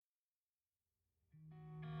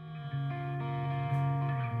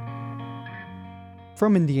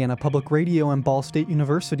From Indiana Public Radio and Ball State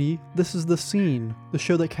University, this is The Scene, the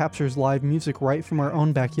show that captures live music right from our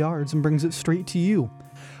own backyards and brings it straight to you.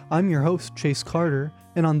 I'm your host, Chase Carter,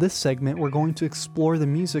 and on this segment we're going to explore the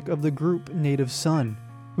music of the group Native Sun.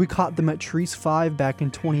 We caught them at Chreece 5 back in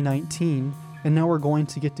 2019, and now we're going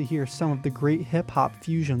to get to hear some of the great hip-hop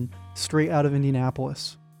fusion straight out of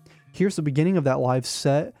Indianapolis. Here's the beginning of that live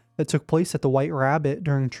set that took place at the White Rabbit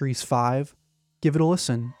during Chreece 5. Give it a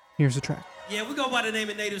listen. Here's the track. Yeah, we go by the name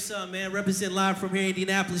of Native Sun, man. Represent live from here in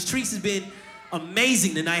Indianapolis. Chreece has been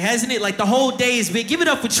amazing tonight, hasn't it? Like the whole day has been. Give it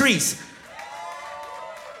up for Chreece.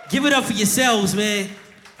 Give it up for yourselves, man.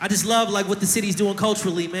 I just love like what the city's doing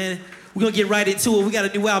culturally, man. We're gonna get right into it. We got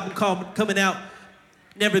a new album coming out,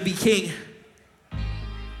 Never Be King.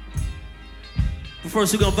 But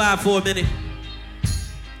first, we're gonna vibe for a minute.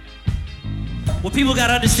 What people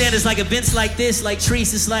gotta understand is like events like this, like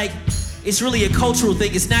Chreece, it's really a cultural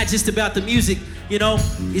thing. It's not just about the music, you know?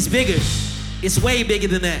 It's bigger. It's way bigger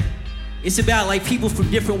than that. It's about like people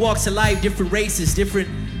from different walks of life, different races, different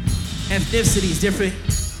ethnicities, different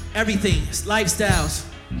everything, lifestyles,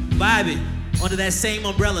 vibing under that same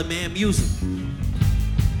umbrella, man, music.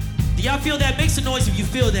 Do y'all feel that? Make some noise if you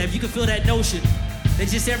feel that, if you can feel that notion that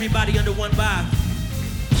just everybody under one vibe,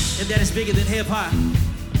 and that it's bigger than hip hop,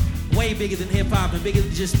 way bigger than hip hop and bigger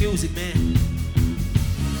than just music, man.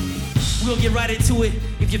 We'll get right into it.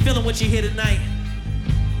 If you're feeling what you hear tonight,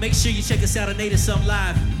 make sure you check us out on Native Sun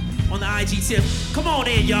Live on the IG tip. Come on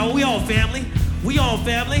in, y'all. We all family. We all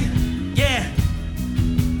family. Yeah.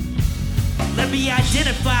 Let me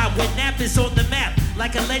identify when Nap is on the map,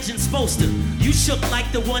 like a legend's supposed to. You shook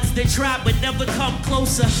like the ones that try but never come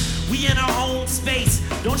closer. We in our own space.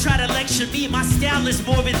 Don't try to lecture me. My style is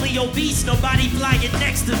morbidly obese. Nobody flying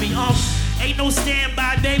next to me. Ain't no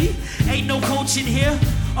standby, baby. Ain't no coaching here.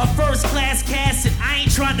 A first class cast, and I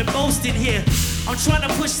ain't trying to boast in here. I'm trying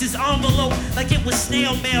to push this envelope like it was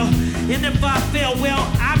snail mail. And if I fail, well,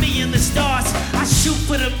 I be in the stars. I shoot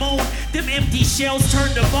for the moon. Them empty shells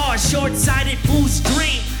turn to bars. Short-sighted fools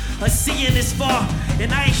dream of seeing this far.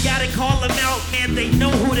 And I ain't gotta call them out, man, they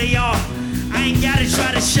know who they are. I ain't gotta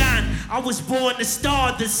try to shine. I was born the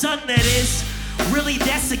star, the sun that is. Really,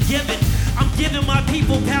 that's a given. I'm giving my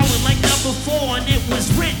people power like number 4, and it was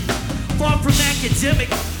written. Far from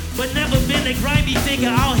academic, but never been a grimy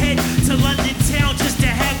figure. I'll head to London town just to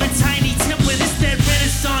have a tiny template. It's that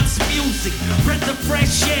Renaissance music, breath of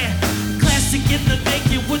fresh air. Classic in the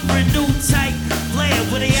making with renewed type flair.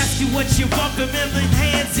 When they ask you what you're bumping, remember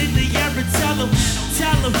hands in the air and tell them,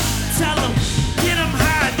 get them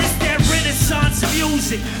high. This that Renaissance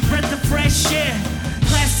music, breath of fresh air.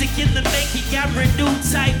 Classic in the making, got renewed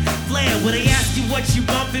type flair. When they ask you what you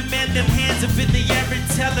bumping, man, them hands up in the air and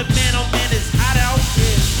tell them, man, oh man, it's hot out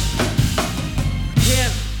here.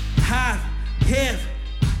 Hip, hop, hip,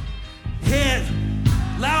 hip,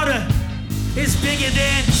 louder, it's bigger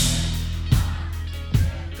than.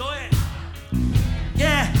 Go ahead.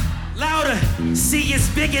 Yeah, louder, see it's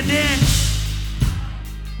bigger than.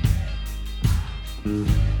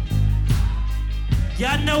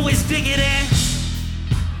 Y'all know it's bigger than.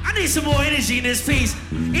 I need some more energy in this piece.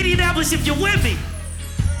 Indianapolis, if you're with me,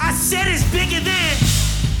 I said it's bigger than.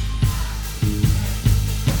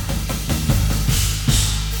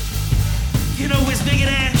 You know what's bigger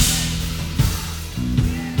than?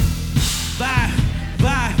 Bye.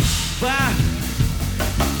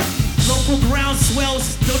 Local ground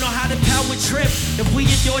swells don't know how to power trip. If we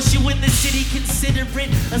endorse you in the city, consider it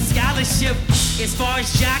a scholarship. As far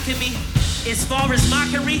as jocking me, as far as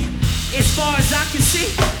mockery, as far as I can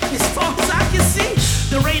see,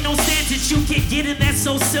 there ain't no standards you can get in that's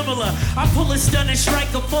so similar. I pull a stunner,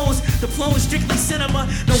 strike a foes. The flow is strictly cinema.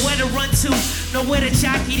 Nowhere to run to, nowhere to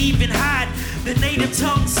jock it even hide. The native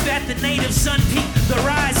tongue spat, the native sun peak, the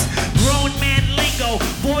rise. Grown man lingo,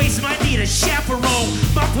 boys might need a chaperone.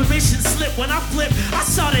 My permission slip when I flip, I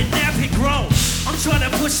saw that nap had grown. I'm trying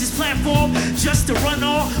to push this platform just to run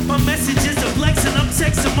on. My messages are flex and I'm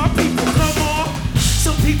texting my people, come on.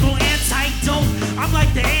 Some people anti-dope, I'm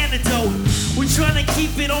like the antidote. We're trying to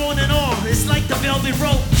keep it on and on, it's like the velvet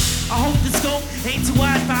rope. I hope the scope ain't too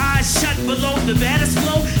wide for eyes shut below. The baddest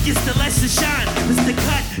flow gets the lesser shine. It's the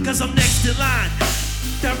cut, cause I'm next in line.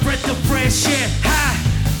 That breath of fresh air, high,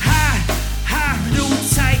 new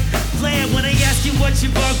tight flare. When they ask you what you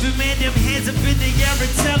bumping, man, them hands up in the air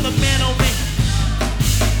and tell them, man, oh man.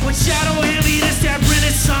 But y'all don't hear me, this that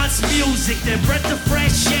Renaissance music, that breath of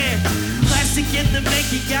fresh air. Classic in the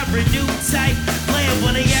making, got renewed type flair.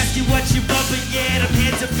 When they ask you what you bumping, yeah, them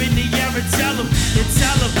hands up in the air and tell them, and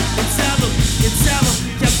tell them, and tell them, and tell them.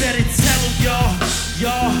 Y'all better tell them, y'all.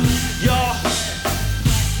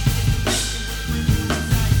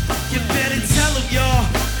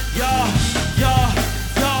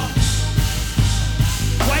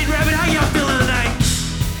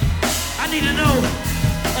 need to know.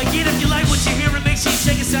 Again, if you like what you're hearing, make sure you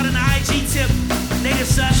check us out on the IG tip. Native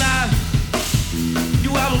Sun Live.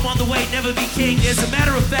 New album on the way, Never Be King. As a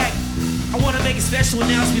matter of fact, I want to make a special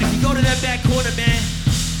announcement. If you go to that back corner, man,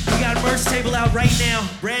 we got a merch table out right now.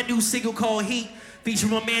 Brand new single called Heat,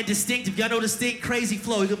 featuring my man Distinct. If y'all know Distinct, crazy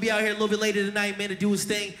flow. He's gonna be out here a little bit later tonight, man, to do his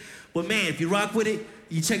thing. But man, if you rock with it,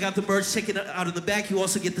 you check out the merch, check it out in the back. You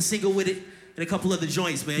also get the single with it and a couple other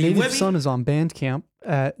joints, man. Native Sun is on Bandcamp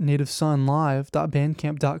at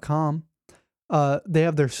nativesunlive.bandcamp.com. They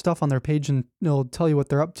have their stuff on their page, and it'll tell you what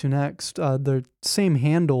they're up to next. The same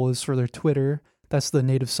handle is for their Twitter. That's the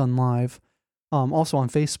Native Sun Live. Also on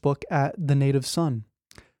Facebook at the Native Sun.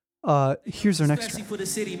 Here's their next. Especially for the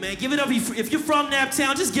city, man. Give it up if you're from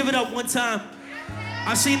Naptown. Just give it up one time.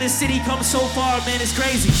 I've seen this city come so far, man. It's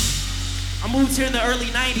crazy. I moved here in the early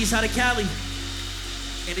 '90s out of Cali,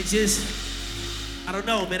 and it just, I don't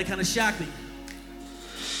know, man. It kind of shocked me.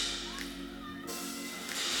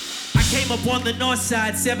 Came up on the north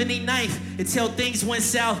side, 79th, until things went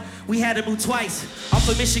south. We had to move twice off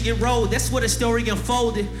of Michigan Road. That's where the story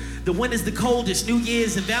unfolded. The winter's the coldest, New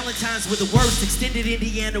Year's and Valentine's were the worst. Extended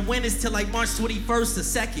Indiana winters till like March 21st or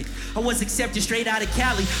 2nd. I was accepted straight out of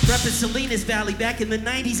Cali, repping Salinas Valley. Back in the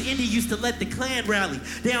 90s, Indy used to let the Klan rally.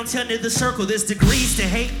 Downtown near the circle, there's degrees to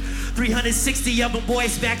hate. 360 of them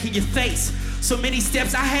boys back in your face. So many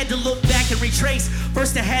steps, I had to look back and retrace.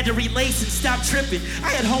 First I had to relace and stop tripping.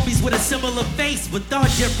 I had homies with a similar face, but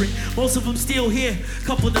thought different. Most of them still here,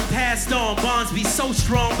 couple of them passed on. Bonds be so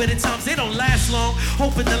strong, but at times they don't last long.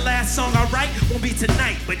 Hoping the last song I write won't be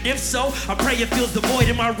tonight, but if so, I pray it fills the void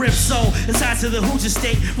in my rib soul. Aside to the Hooja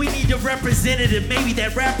state, we need a representative. Maybe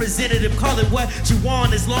that representative, call it what you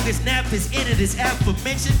want, as long as Nap is in it, is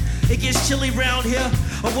aforementioned. It gets chilly round here.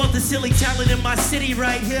 I want the silly talent in my city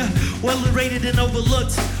right here. Well rated and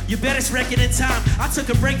overlooked. Your baddest record in time. I took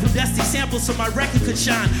a break from dusty samples so my record could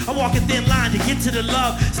shine. I walk a thin line to get to the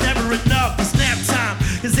love. It's never enough. It's nap time.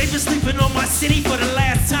 Cause they've been sleeping on my city for the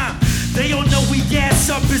last time. They don't know we gas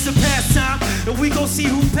up is a pastime. And we gon' see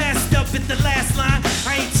who passed up at the last line.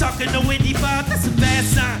 I ain't talking no indie vibe, that's a bad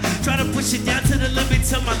sign. Try to push it down to the limit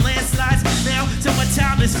till my landslides. Now, till my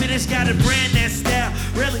time is finished, gotta brand that style.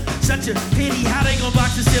 Really, such a pity how they gon'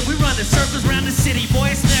 box us in. We run the circles around the city, boy,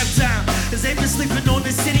 it's nap time. Cause they've been sleeping on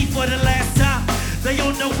the city for the last time. They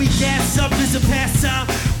don't know we gas up is a pastime.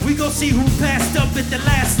 We gon' see who passed up at the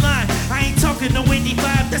last line. I ain't talking no indie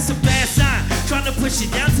vibe, that's a bad sign. Trying to push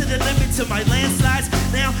it down to the limit to my landslides.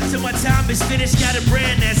 Now, till my time is finished, gotta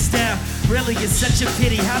brand that style. Really, it's such a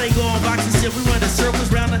pity how they go on boxes and we run the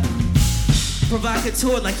circles round the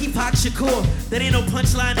provocateur like he Pac Shakur. That ain't no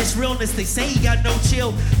punchline, it's realness. They say he got no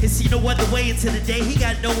chill. Cause you know what, the way into the day, he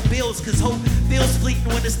got no bills. Cause hope feels fleeting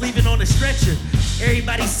when it's leaving on a stretcher.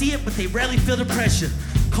 Everybody see it, but they rarely feel the pressure.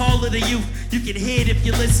 Call of the youth, you can hear it if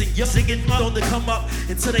you listen. You're singing on to come up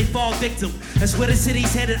until they fall victim. That's where the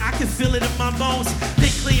city's headed, I can feel it in my bones.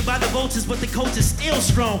 Picked clean by the vultures, but the coach is still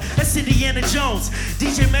strong. That's Indiana Jones.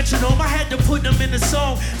 DJ Metronome, I had to put them in the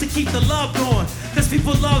song to keep the love going. Cause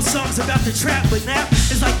people love songs about the trap, but now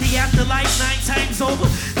it's like the afterlife 9 times over.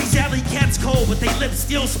 These alley cats cold, but they lips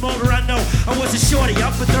still smolder. I know I was a shorty,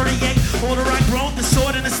 up for 38. Older I grown, the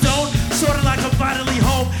sword and the stone. Sorta like I'm finally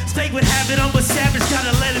home. Stay with habit, I'm a savage,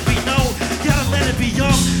 gotta let it be known. Gotta let it be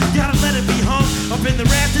young, gotta let it be hung. Up in the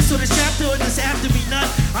rafters, so the chapter and this after me none.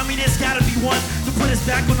 I mean, there's gotta be one to put us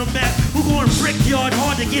back on the map. Who going brickyard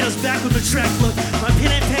hard to get us back on the track? Look, my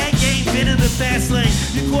pen and pad game been in the fast lane.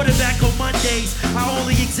 You quarterback on Mondays, I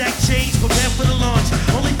only exact change, prepare for the launch.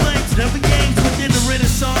 Only flames, never games within the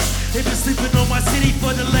Renaissance. They've been sleeping on my city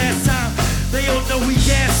for the last time. They don't know we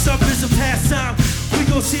gas up is a pastime. We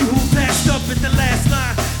gon' see who passed up at the last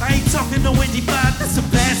line. I ain't talking no indie vibe, that's a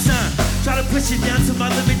bad sign. Try to push it down to my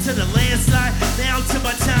limit to the landslide. Now to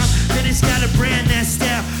my time, finished, gotta brand that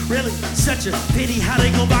style. Really, such a pity how they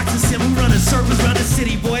gon' box us in. We running circles around the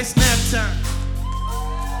city, boy, it's nap time.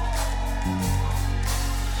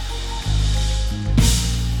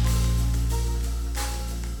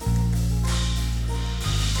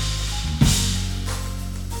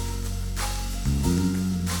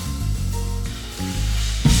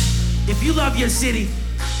 If you love your city,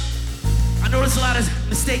 I know there's a lot of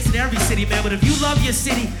mistakes in every city, man, but if you love your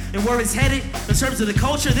city and where it's headed in terms of the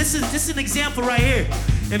culture, this is an example right here.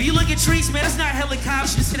 If you look at Chreece, man, it's not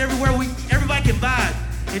helicopters, just everywhere everybody can vibe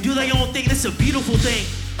and do their own thing. It's a beautiful thing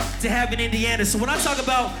to have in Indiana. So when I talk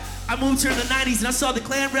about I moved here in the 90s and I saw the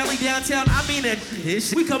Klan rally downtown, I mean that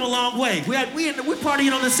we come a long way. We're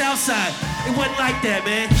partying on the south side. It wasn't like that,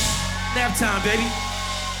 man. Nap time, baby.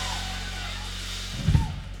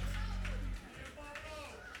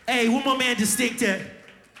 Hey, where my man Distinct at?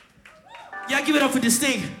 Y'all give it up for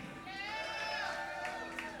Distinct.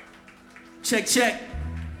 Check, check.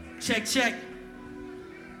 Check, check.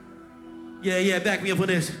 Yeah, back me up on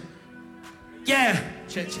this. Yeah.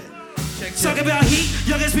 Check, check. Talk about heat,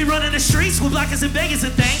 youngers be running the streets with blockers and Vegas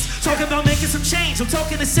and things. Talking about making some change, I'm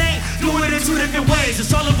talking the same. Doing it in two different ways.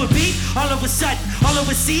 It's all over beat, all of a sudden. All of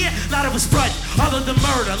us see it, a lot of us front. All of the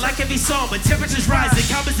murder, like every song, but temperatures rising.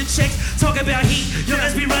 Comments and checks, talk about heat.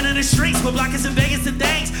 Youngers be running the streets with blockers and Vegas and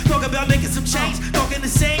things. Talk about making some change, talking the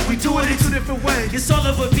same. We do it in two different ways. It's all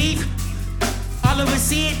over beat. All of us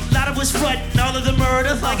see it, a lot of us front. All of the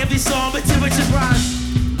murder, like every song, but temperatures rise.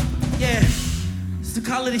 Yeah, it's the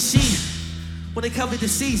call of the sheep. When they cover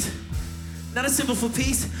deceased, not a symbol for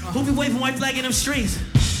peace. Who be waving white flag in them streets?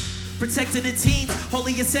 Protecting the teens,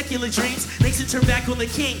 holy and secular dreams. Nation turn back on the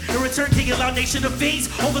king. In return, king allow nation of fiends.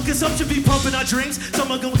 Overconsumption be pumping our dreams.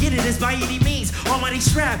 Someone gon' get it as by any means. Almighty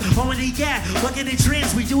strap, almighty gap. Bucket in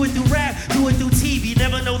dreams, we do it through rap, do it through TV.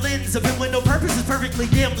 Never no lens of it with no purpose is perfectly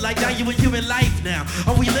dim. Like value in human life now.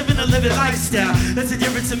 Are we living a living lifestyle? That's the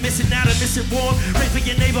difference of missing out and missing warm. Pray for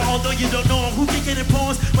your neighbor, although you don't know him. Who kicking in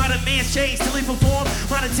pawns? Modern man's change till he perform.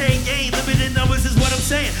 Monetary gain, limited numbers is what I'm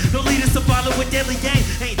saying. No leaders to follow with deadly game.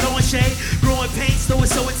 Ain't throwing shade, growing pains, though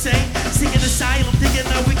it's so insane. Seeking asylum, thinking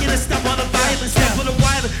that we gonna stop all the violence. Step for the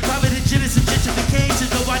wild, private indigenous and gentrification.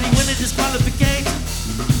 Nobody winning disqualification.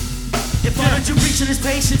 If all that you preaching is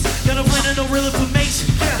patience, got no plan and no real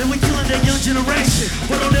information, then we killing that young generation.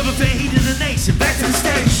 But don't ever pay heed to the nation. Back to the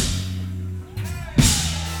stage.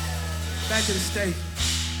 Back to the stage.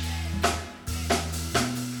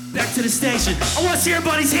 Back to the station. I want to see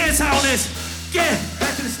everybody's hands high on this. Yeah,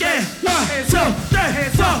 back to the stage. Yeah, 1, 2, 3,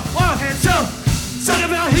 4, 1, 2. Talk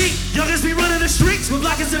about heat, youngers be running the streets with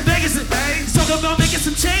blockers and Vegas and things. Talk about making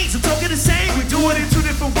some change, I'm talking the same. We do it in two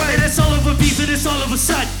different ways. And it's all over beef and it's all of a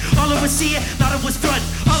sudden. All of us see it, not of us front.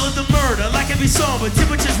 All of the murder, like every song, but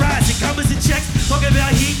temperatures rising, commas and checks. Talking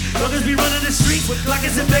about heat, youngers be running the streets with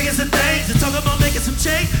blockers and Vegas and things. And talk about making some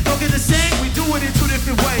change, talking the same. We do it in two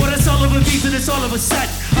different ways. But it's all over beef and it's all of a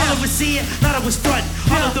sudden. All of us see it, not of us front.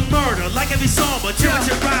 All of the murder, like every song, but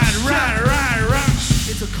temperature ride.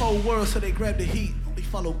 It's a cold world, so they grab the heat. Only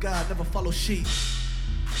follow God, never follow sheep.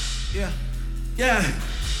 Yeah.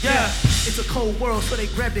 It's a cold world, so they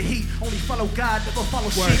grab the heat. Only follow God, never follow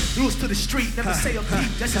sheep. Rules to the street, never say a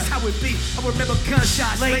peep. That's just how it be. I remember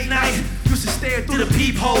gunshots, late night. Used to stare through the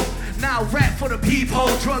peephole. Now rap for the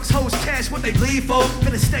peephole. Drugs, hoes, cash, what they bleed for.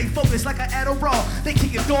 Gonna stay focused like an Adderall. They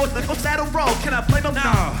kick your doors like what's Adderall? Can I blame them?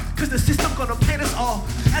 No. Cause the system gonna paint us all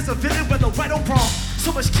as a villain, whether right or wrong.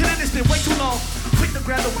 So much killing, it's been way too long. Quick to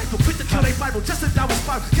grab the rifle, quick to kill they Bible. Just a downward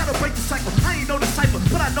spiral, gotta break the cycle. I ain't know the cipher,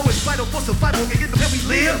 but I know it's vital for survival. And in the way we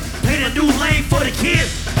live, Paint a new lane for the kids.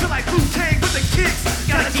 feel like Wu-Tang with the kicks.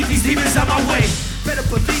 Gotta keep these demons out my way. Better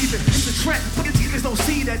believe it, it's a trap. But these niggas don't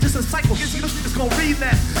see that, just a cycle. These niggas gon' read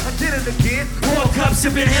that again and again. Pour cup,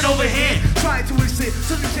 sipping hand over hand. Trying to exist,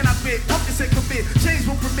 so you cannot fit. Focus and commit, change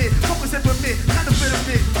will permit. Focus and permit, kind of bit of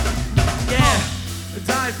it. Yeah.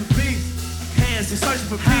 Dying for peace, Hands they're searching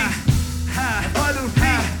for peace. Under the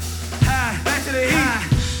peace, back to the heat.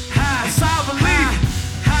 Solve a lead,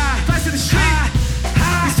 back to the street.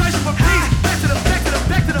 We're searching for peace. Back to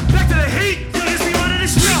the heat. Niggas be running the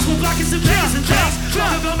streets with blocking some things and things.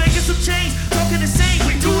 Talking about making some change, talking the same.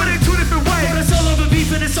 We do it in two different ways. But it's all over beef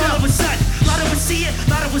and it's all of a sudden. A lot of us see it, a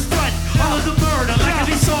lot of us front. All of the murder, like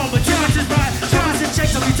every song, but temperatures rise. Cameras and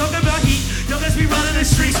checks, so we talking about heat. Youngers be running the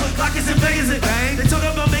streets with blockers and Vegas and things. They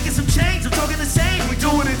talking about making some change, I'm talking the same. We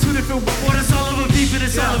do it in two different ways. But it's all over beef and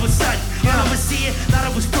it's all of a sudden. All of us see it, a lot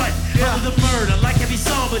of us front. All of the murder, like every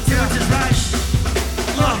song, but temperatures rise.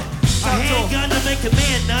 Look, a handgun to make a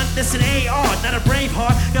man none. That's an AR, not a brave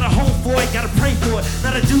heart. Got a hope for it, gotta pray for it.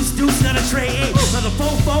 Not a deuce, not a tray eight. Not a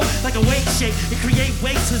fofo, like a wave shape. It create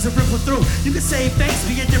waves as a ripple through. You can save face,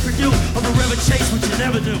 be a different view of a river chase, what you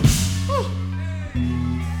never knew.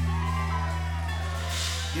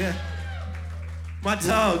 Yeah. My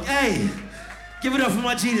dog, hey, give it up for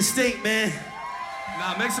my G Distinct, man.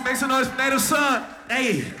 Nah, make some noise for Native Sun.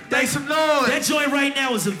 Hey, Make some noise. that joint right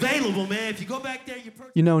now is available, man. If you go back there,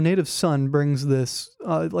 You know, Native Sun brings this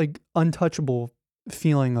like untouchable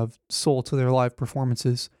feeling of soul to their live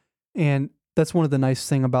performances, and that's one of the nice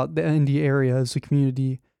thing about the indie area as a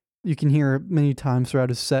community. You can hear many times throughout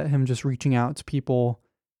his set him just reaching out to people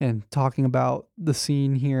and talking about the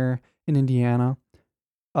scene here in Indiana.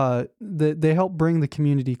 They help bring the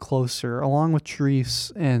community closer, along with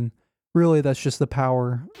Chreece, and really that's just the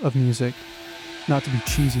power of music. Not to be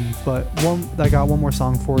cheesy, but I got one more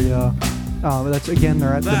song for you. That's again,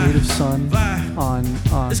 they're at the Native Sun on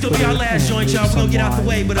It's gonna be our last joint, y'all. We're gonna get out the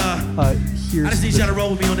way, but I just need y'all to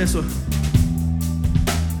roll with me on this one.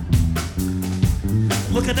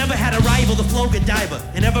 Look, I never had a rival, the flow Godiva.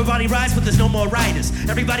 And everybody rides, but there's no more riders.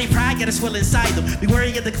 Everybody pride, got a swell inside them. Be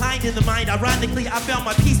worrying and declined in the mind. Ironically, I found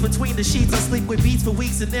my peace between the sheets. I sleep with beats for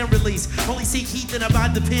weeks and then release. Only seek heat, then I buy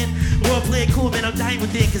the pen. World play it cool, man, I'm dying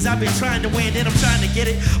with it. Cause I've been trying to win, then I'm trying to get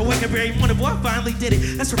it. I wake up every morning, boy, I finally did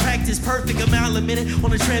it. That's for practice, perfect, a mile a minute.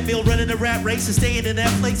 On the treadmill, running a rap race. And staying in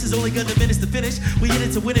that place is only good the minutes to finish. We in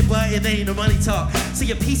it to win it, but it ain't no money talk. See,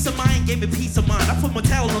 your peace of mind gave me peace of mind. I put my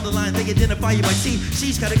towel on the line, they identify you by teeth.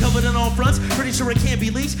 She's got it covered on all fronts, pretty sure it can't be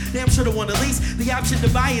leashed. Damn sure the one at least. The option to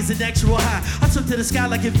buy is an actual high. I took to the sky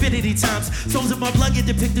like infinity times. Souls in my blood get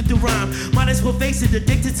depicted through rhyme. Might as well face it,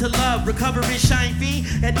 addicted to love. Recover and shine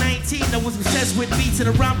fiend. At 19, I was obsessed with beats and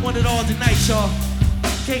a rhyme want it all tonight, y'all.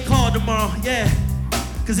 Can't call tomorrow, yeah.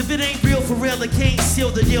 Cause if it ain't real for real, it can't seal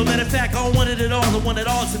the deal. Matter of fact, I don't want it at all, I want it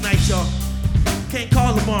all tonight, y'all. Can't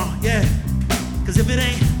call tomorrow, yeah. Cause if it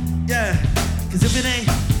ain't, yeah. Cause if it ain't,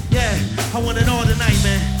 yeah, I want it all tonight,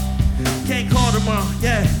 man. Can't call tomorrow,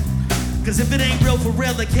 yeah. Cause if it ain't real for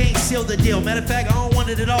real, it can't seal the deal. Matter of fact, I don't want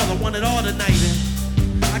it at all, I want it all tonight, man.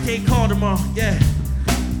 I can't call tomorrow, yeah.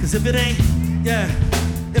 Cause if it ain't, yeah,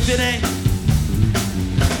 if it ain't,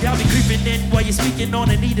 y'all be creeping in while you're speaking on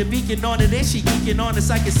it. Need a beacon on it, and she geeking on us.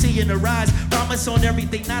 I can see in her eyes. Promise on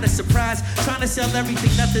everything, not a surprise. Trying to sell everything,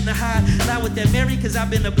 nothing to hide. Lie with that Mary, cause I've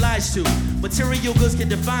been obliged to. Material goods can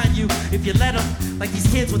define you if you let them. Like these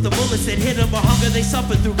kids with the bullets that hit them. A hunger they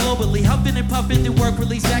suffer through globally. Huffing and puffing through work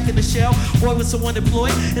release back in the shell. Boy was so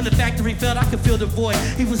unemployed, and the factory failed. I could feel the void.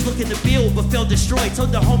 He was looking to build, but felt destroyed.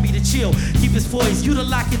 Told the homie to chill, keep his poise. You the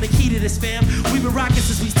lock and the key to this fam. We've been rocking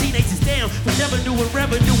since we was teenagers, damn. We never knew what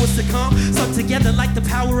revenue was to come. Stuck together like the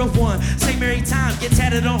power of one. Same every time, get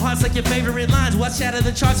tatted on hearts like your favorite lines. Watch shatter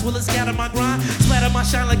the charts, will it scatter my grind? Splatter my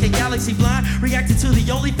shine like a galaxy blind. Reacted to the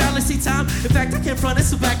only fallacy time. In fact, I can't front, it's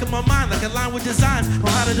the back of my mind. Like a line with designs on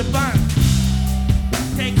how to define.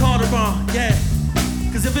 Can't call it wrong, yeah.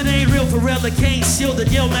 Cause if it ain't real for real, it can't seal the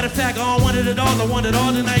deal. Matter of fact, I don't want it at all, I want it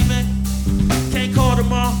all tonight, man. Can't call it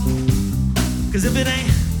wrong. Cause if it ain't,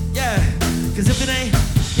 yeah. Cause if it ain't,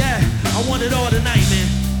 yeah, I want it all tonight, man.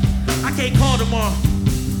 I can't call tomorrow.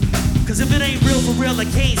 Cause if it ain't real for real, I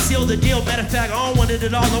can't seal the deal. Matter of fact, I don't want it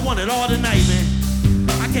at all, I want it all tonight, man.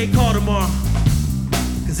 I can't call tomorrow.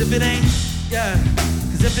 Cause if it ain't, yeah.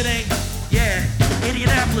 Cause if it ain't, yeah.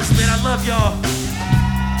 Indianapolis, man, I love y'all.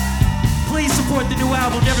 Please support the new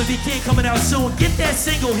album, Never Be King, coming out soon. Get that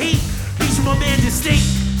single, Heat, featuring my man Distinct.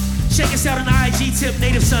 Check us out on the IG tip,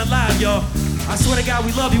 Native Son Live, y'all. I swear to God,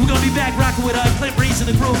 we love you. We're gonna be back rocking with Clint Breeze in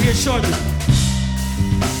the groove here shortly.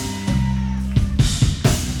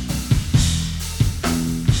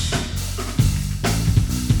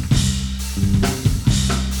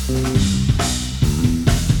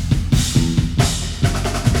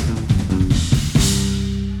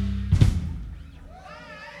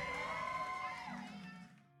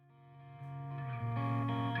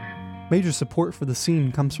 Major support for the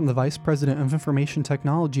scene comes from the Vice President of Information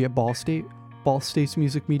Technology at Ball State, Ball State's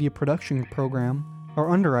music media production program, our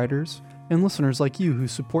underwriters, and listeners like you who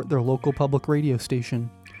support their local public radio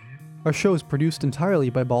station. Our show is produced entirely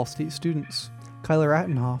by Ball State students. Kyler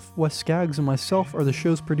Attenhoff, Wes Skaggs, and myself are the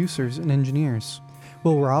show's producers and engineers.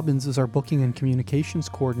 Will Robbins is our booking and communications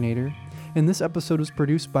coordinator, and this episode is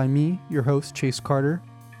produced by me, your host, Chase Carter.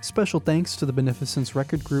 Special thanks to the Beneficence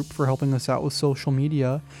Record Group for helping us out with social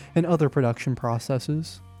media and other production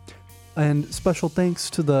processes. And special thanks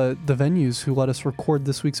to the venues who let us record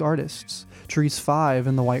this week's artists, Trees 5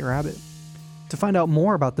 and The White Rabbit. To find out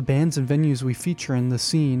more about the bands and venues we feature in The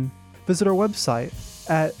Scene, visit our website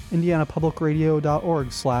at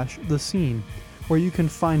indianapublicradio.org/The Scene, where you can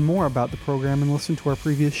find more about the program and listen to our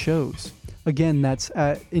previous shows. Again, that's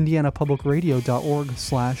at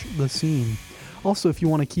indianapublicradio.org/The Scene. Also, if you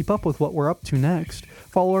want to keep up with what we're up to next,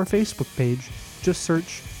 follow our Facebook page. Just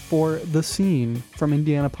search for The Scene from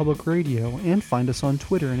Indiana Public Radio and find us on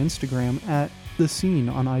Twitter and Instagram at The Scene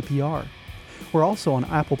on IPR. We're also on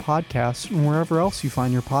Apple Podcasts and wherever else you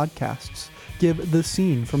find your podcasts. Give The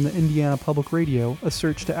Scene from the Indiana Public Radio a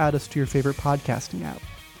search to add us to your favorite podcasting app.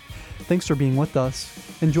 Thanks for being with us,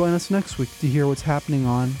 and join us next week to hear what's happening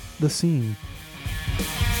on The Scene.